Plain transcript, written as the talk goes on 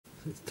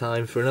It's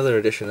time for another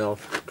edition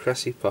of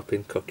Kracie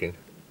Poppin Cookin,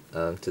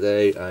 and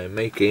today I'm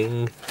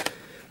making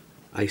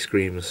ice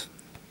creams.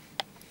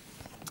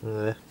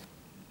 I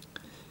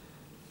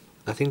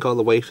think all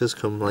the wafers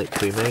come like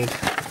pre-made,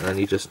 and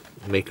you just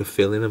make a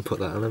filling and put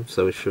that on them,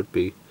 so it should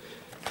be...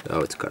 Oh,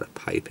 it's got a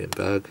piping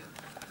bag.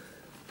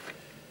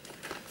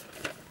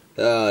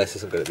 Oh, this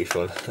isn't going to be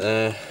fun.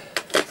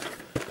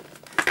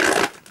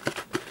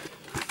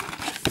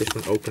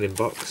 Different opening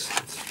box.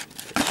 It's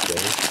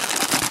strange.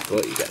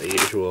 But you get the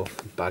usual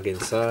bag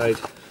inside,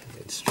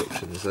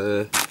 instructions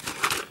there.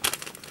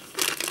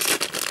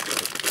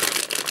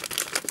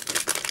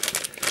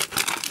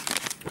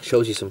 It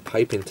shows you some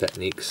piping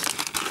techniques,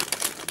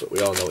 but we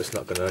all know it's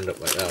not going to end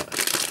up like that.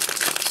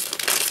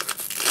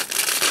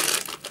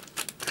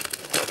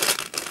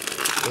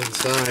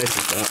 Inside is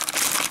that.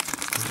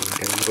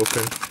 Get it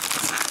open.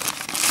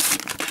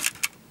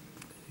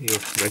 Your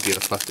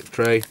regular plastic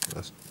tray.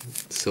 That's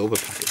silver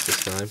packets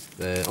this time.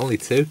 Only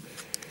two.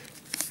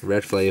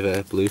 Red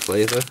flavour, blue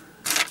flavour,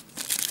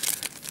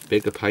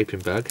 bigger piping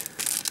bag.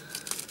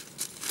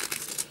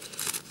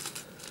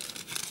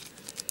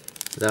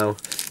 Now,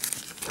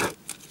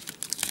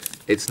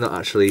 it's not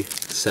actually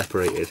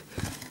separated,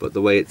 but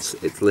the way it's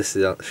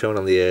listed out, shown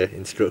on the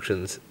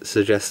instructions,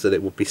 suggests that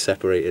it would be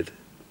separated.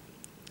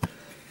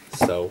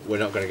 So we're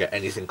not going to get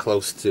anything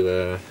close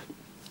to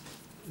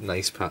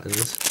nice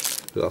patterns.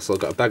 We've also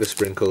got a bag of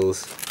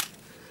sprinkles,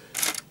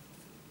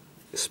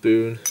 a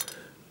spoon,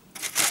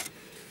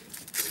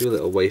 two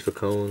little wafer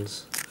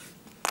cones,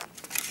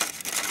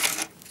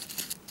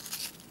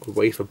 a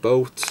wafer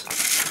boat,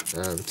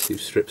 and two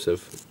strips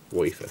of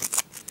wafer.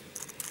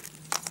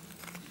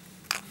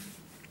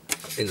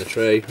 In the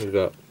tray we've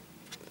got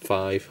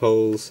 5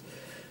 holes,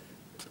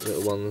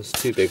 little ones,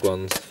 2 big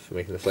ones for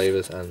making the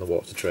flavours, and the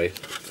water tray.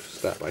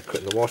 Start by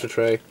cutting the water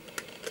tray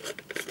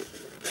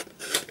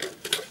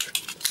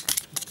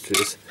to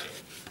this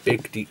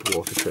big deep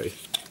water tray.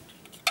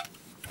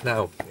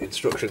 Now,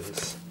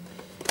 instructions.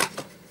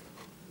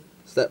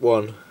 Step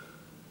 1,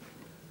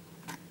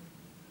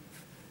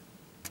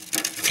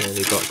 turn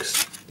the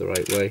box the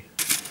right way.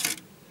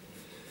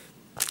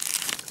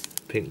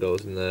 Pink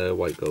goes in there,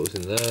 white goes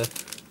in there.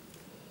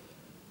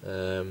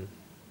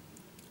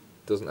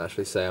 Doesn't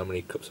actually say how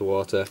many cups of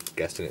water,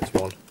 guessing it's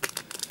 1.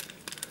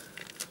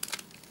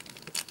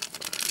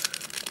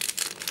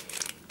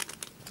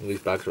 And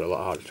these bags are a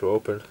lot harder to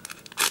open.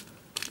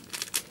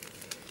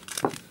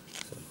 So,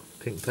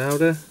 pink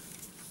powder.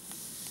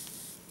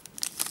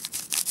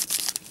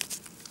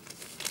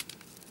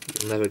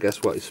 You'll never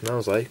guess what it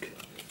smells like.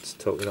 It's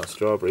totally not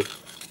strawberry.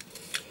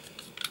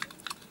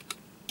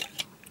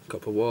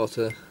 Cup of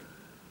water.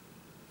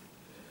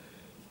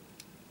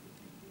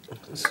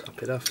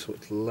 Sop it off so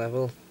it's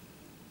level.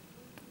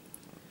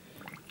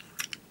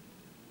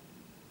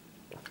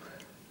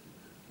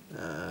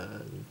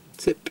 And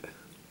tip.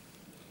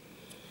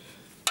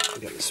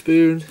 You get the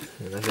spoon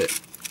and have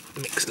it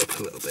mixed up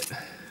a little bit.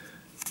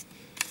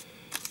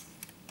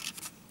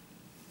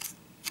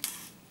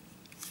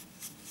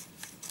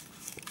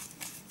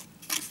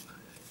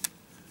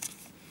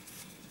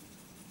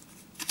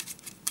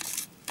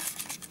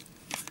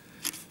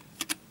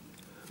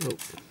 Oh,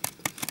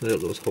 I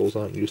hope those holes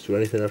aren't used for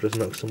anything. I've just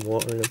knocked some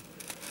water in them.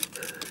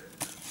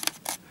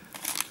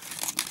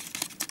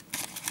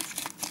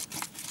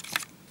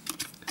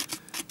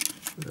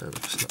 And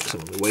I've just knocked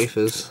some of the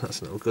wafers.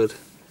 That's no good.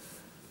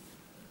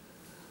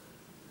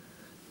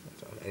 I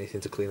don't have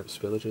anything to clean up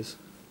spillages.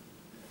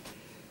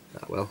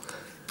 Ah well.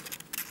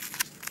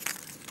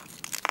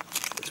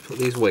 Let's put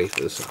these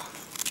wafers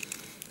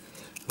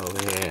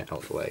over here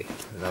out the way.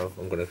 Now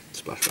I'm going to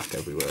splash back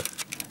everywhere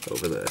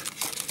over there.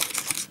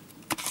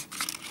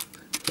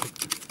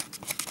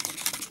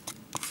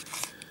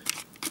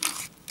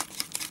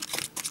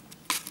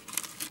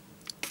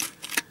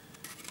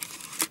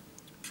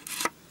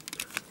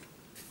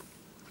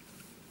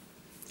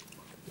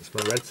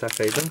 My red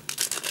sachet done.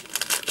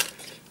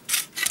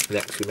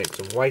 Next we make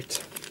some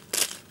white.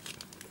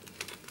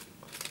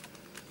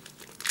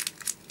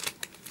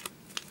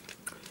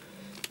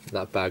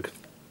 That bag,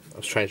 I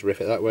was trying to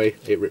rip it that way,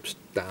 it rips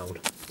down,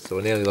 so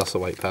I nearly lost the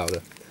white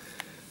powder.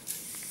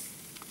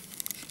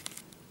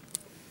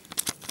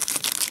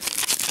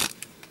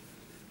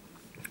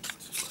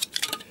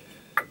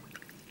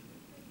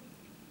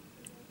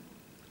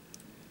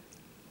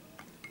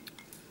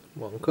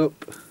 One cup.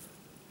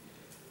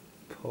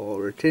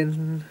 Pour it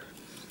in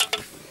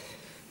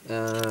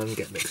and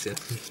get mixing.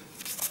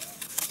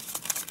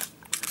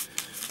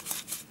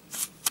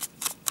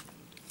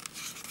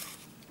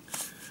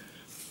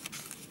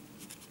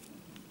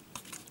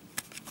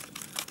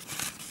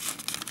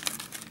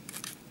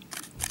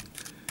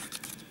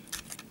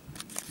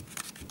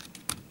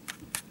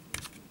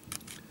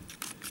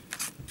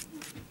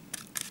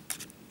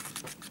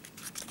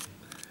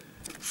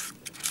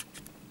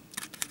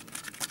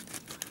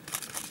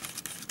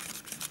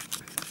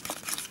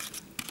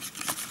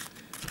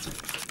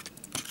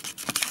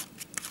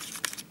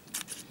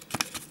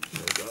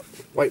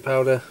 White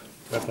powder,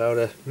 red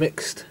powder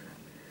mixed.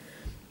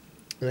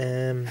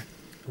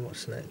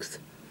 What's next?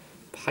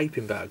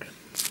 Piping bag.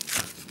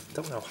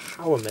 Don't know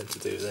how I'm meant to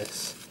do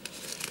this.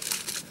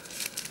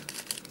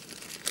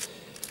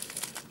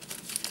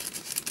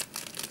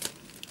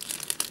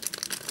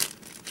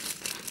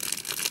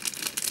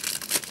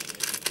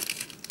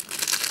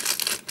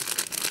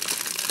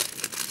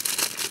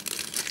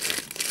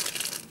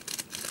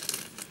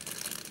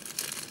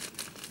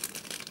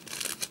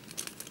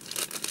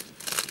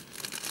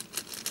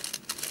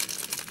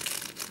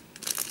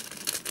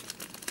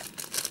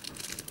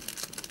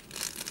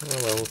 Oh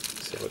well,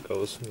 see how it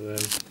goes.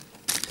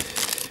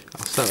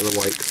 I'll start with the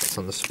white because that's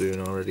on the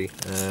spoon already.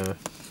 I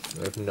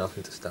have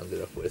nothing to stand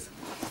it up with.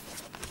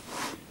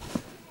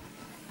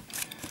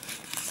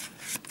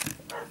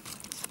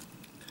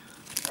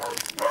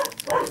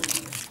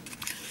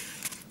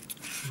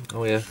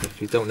 Oh yeah,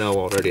 if you don't know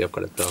already, I've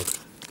got a dog.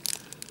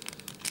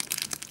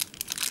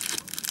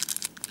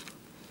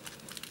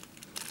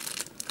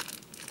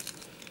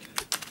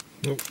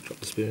 Oh, drop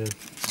the spoon.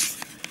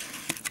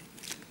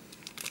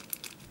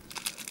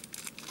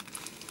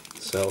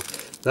 So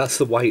that's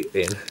the white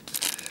in.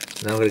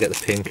 Now I'm going to get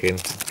the pink in,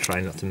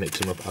 try not to mix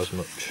them up as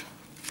much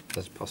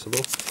as possible.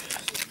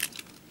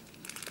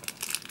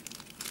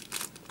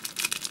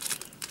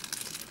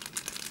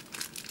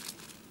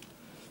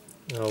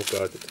 Oh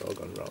god, it's all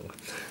gone wrong.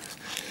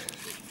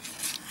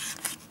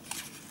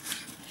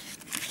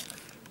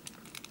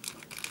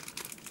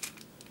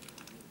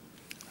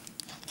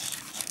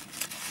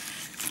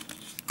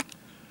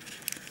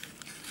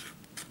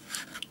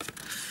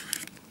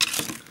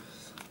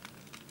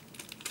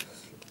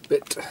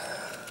 Bit.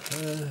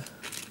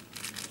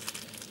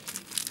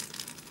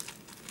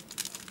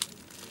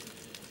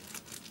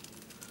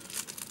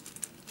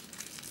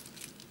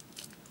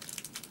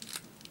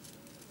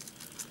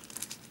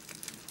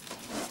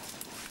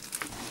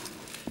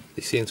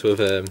 They seem to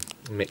have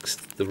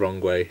mixed the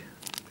wrong way.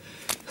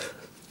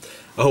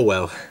 Oh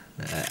well.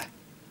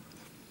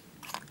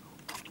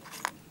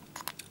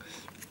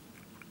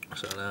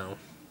 So now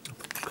I'll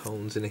put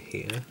cones in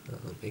here.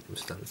 That'll make them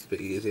stand a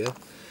bit easier.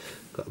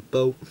 Got a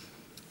boat.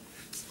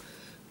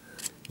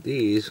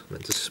 These are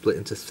meant to split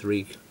into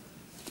three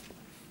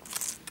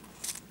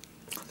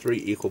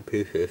equal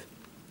pieces.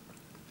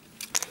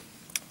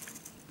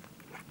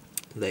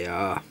 They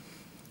are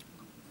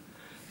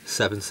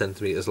 7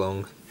 centimeters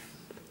long.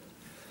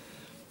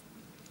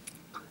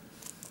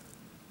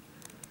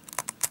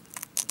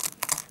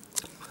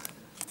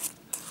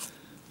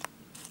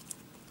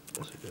 So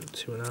we're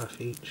doing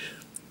 2.5 each,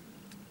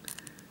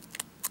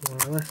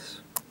 more or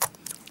less.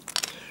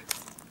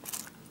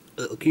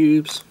 Little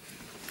cubes.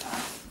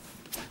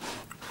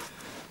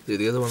 Do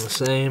the other one the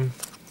same.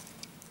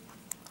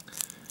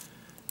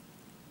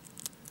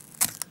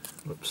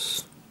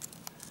 Whoops.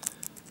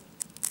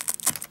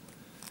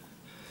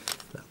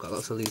 I've got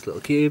lots of these little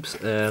cubes.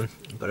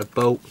 I've got a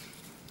boat.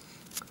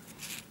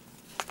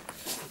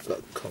 I've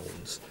got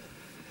cones.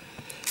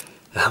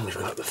 And we've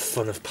got the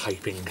fun of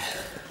piping.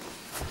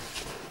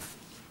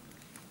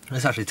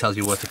 This actually tells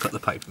you where to cut the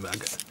piping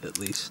bag, at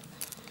least.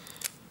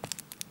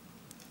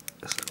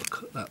 So I'll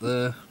cut that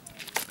there.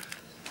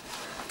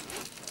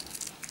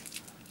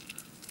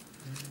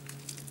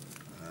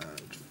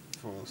 And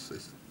force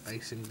this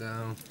icing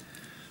down.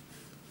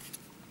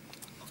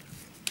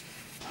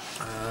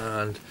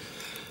 And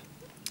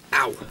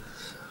ow!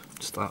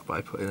 Start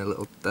by putting a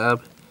little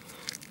dab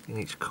in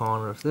each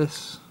corner of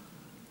this.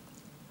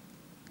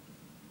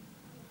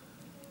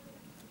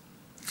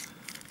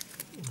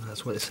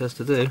 That's what it says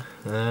to do.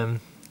 Then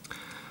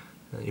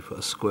you put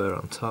a square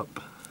on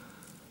top.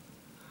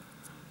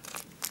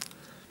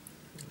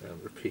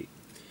 And repeat.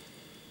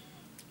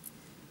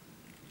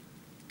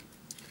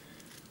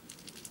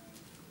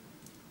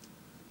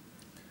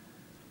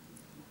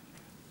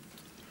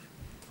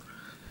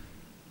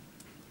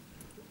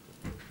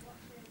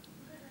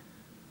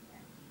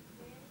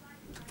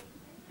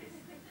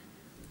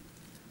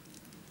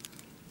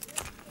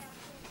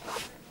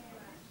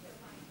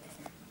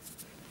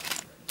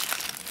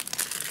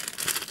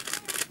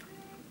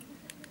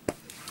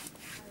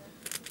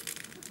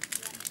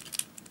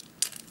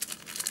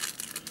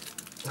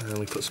 And then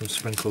we put some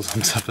sprinkles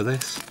on top of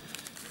this.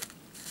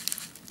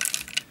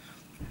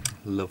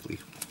 Lovely.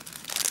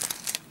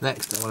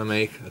 Next I want to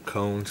make a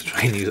cone to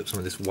try and use up some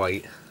of this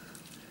white.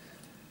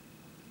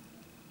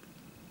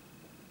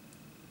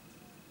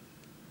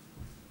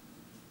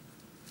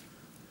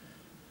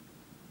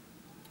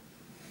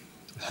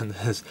 And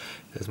there's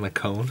my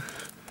cone.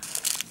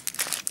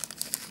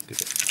 Give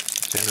it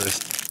a generous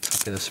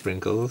topping of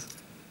sprinkles.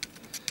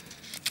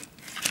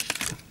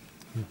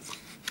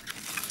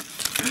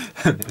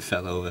 And it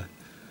fell over.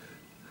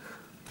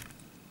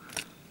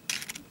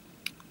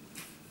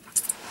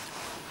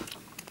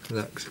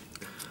 Next,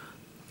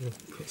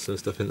 put some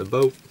stuff in the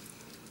boat.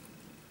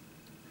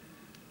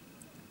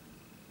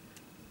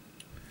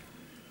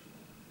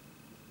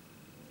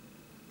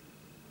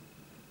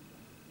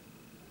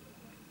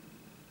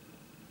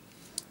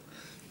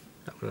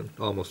 That one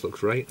almost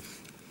looks right.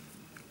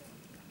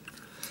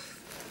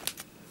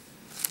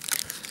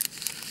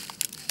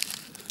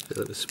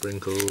 Fill it with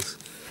sprinkles.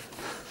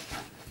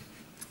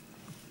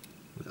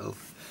 Little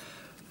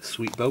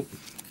sweet boat.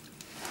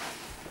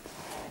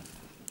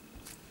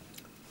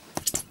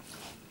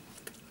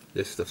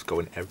 This stuff's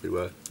going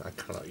everywhere. I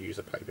cannot use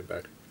a piping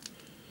bag.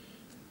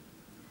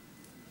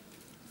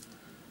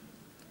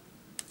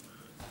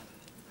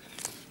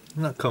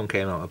 And that cone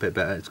came out a bit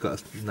better. It's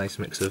got a nice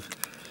mix of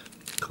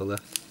colour.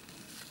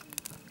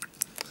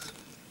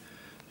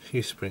 A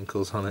few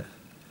sprinkles on it.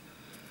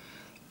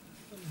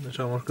 That's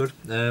almost good.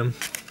 I'll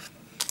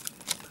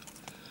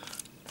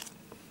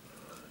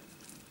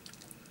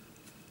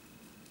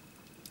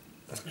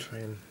try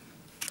and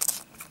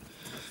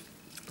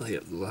lay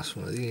up the last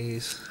one of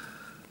these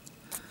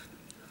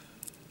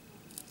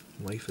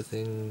wafer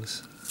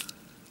things.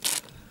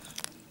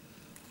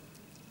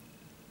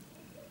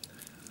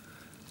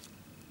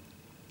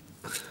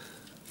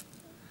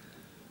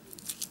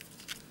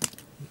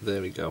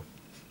 There we go.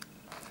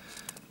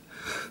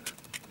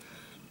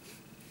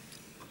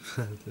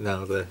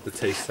 Now the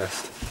taste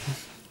test.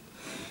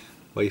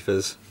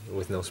 Wafers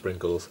with no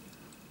sprinkles.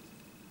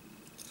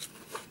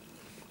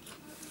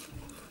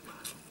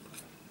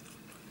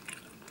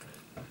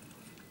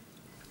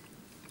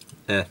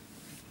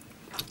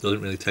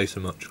 Doesn't really taste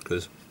so much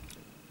because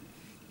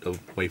the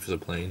wafers are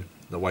plain,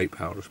 the white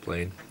powder is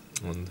plain,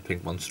 and the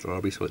pink one's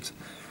strawberry, so it's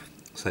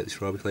slightly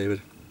strawberry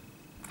flavoured.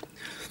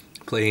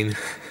 Plain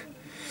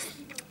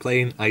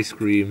ice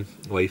cream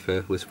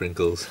wafer with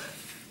sprinkles.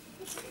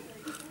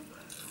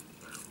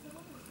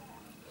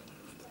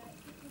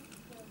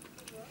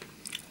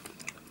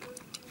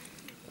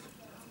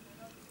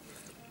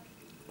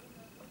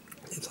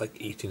 It's like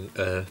eating,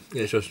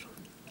 it's just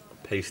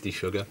pasty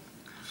sugar.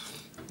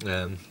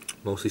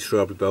 Mostly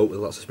strawberry boat with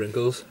lots of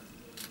sprinkles.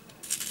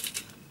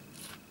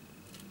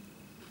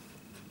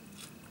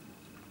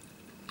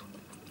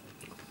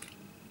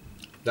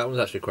 That one's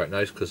actually quite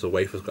nice because the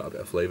wafer's got a bit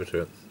of flavour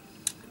to it.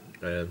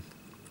 The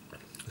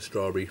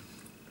strawberry,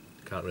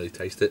 can't really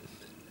taste it.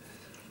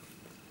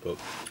 But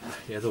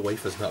yeah, the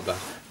wafer's not bad.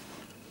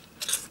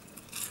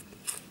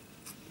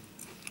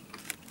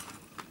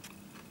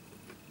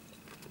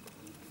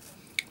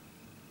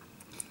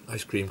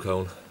 Ice cream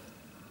cone.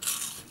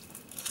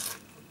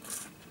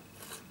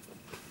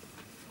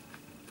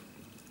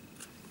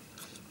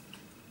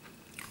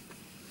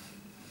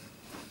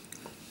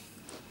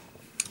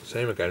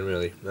 Same again,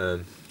 really.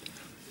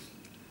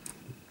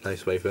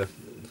 Nice wafer.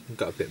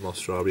 Got a bit more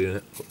strawberry in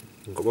it.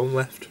 I've got one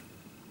left,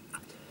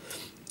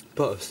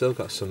 but I've still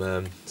got some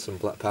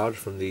black powder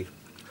from the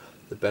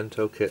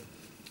bento kit.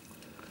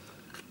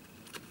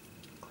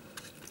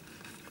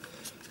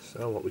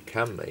 So what we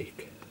can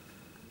make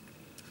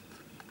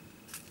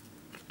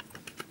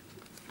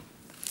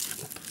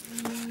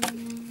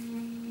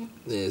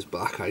is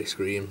black ice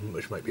cream,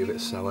 which might be a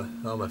bit sour.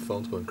 Oh, my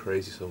phone's going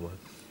crazy somewhere.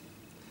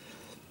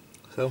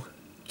 So.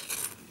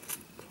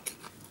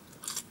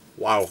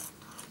 Wow.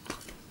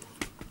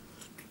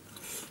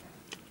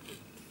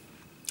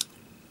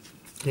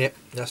 Yep,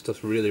 that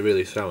stuff's really,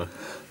 really sour.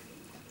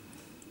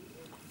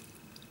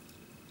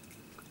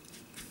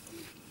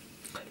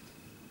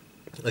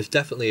 It's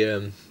definitely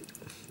the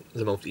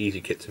most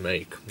easy kit to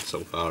make so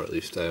far, at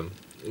least.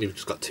 You've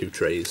just got 2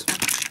 trays.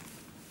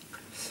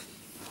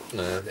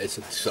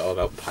 It's sort of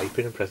about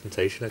piping and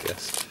presentation, I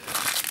guess.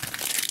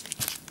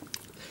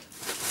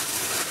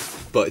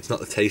 But it's not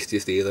the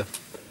tastiest either.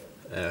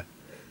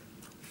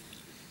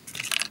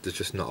 There's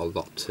just not a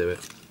lot to it.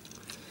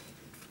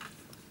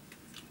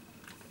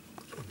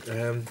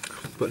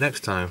 But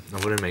next time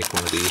I'm going to make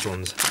one of these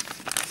ones.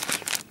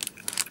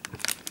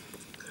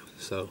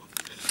 So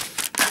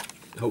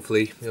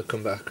hopefully you'll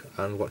come back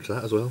and watch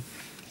that as well.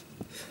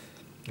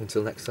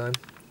 Until next time.